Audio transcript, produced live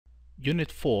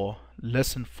Unit 4,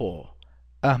 Lesson 4,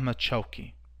 Ahmed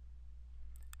Shawqi,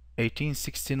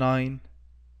 1869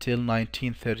 till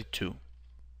 1932.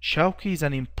 Shawqi is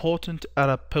an important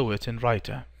Arab poet and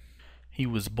writer. He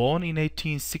was born in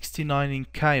 1869 in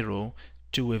Cairo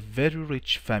to a very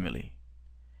rich family.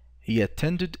 He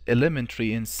attended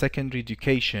elementary and secondary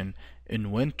education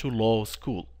and went to law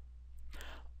school.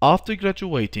 After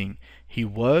graduating, he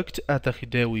worked at the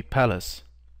Khidawi Palace.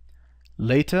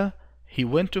 Later, he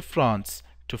went to France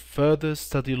to further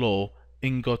study law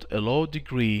and got a law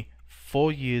degree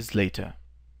 4 years later.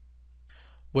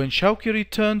 When Shawqi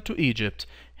returned to Egypt,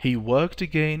 he worked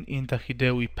again in the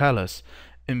Khidawi Palace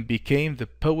and became the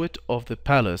poet of the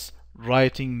palace,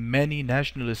 writing many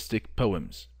nationalistic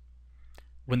poems.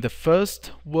 When the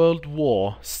First World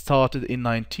War started in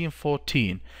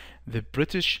 1914, the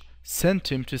British sent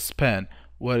him to Spain,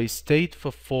 where he stayed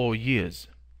for 4 years.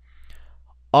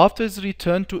 After his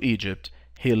return to Egypt,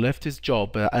 he left his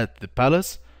job at the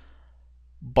palace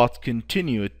but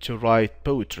continued to write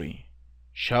poetry.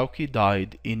 Shawqi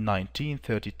died in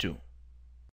 1932.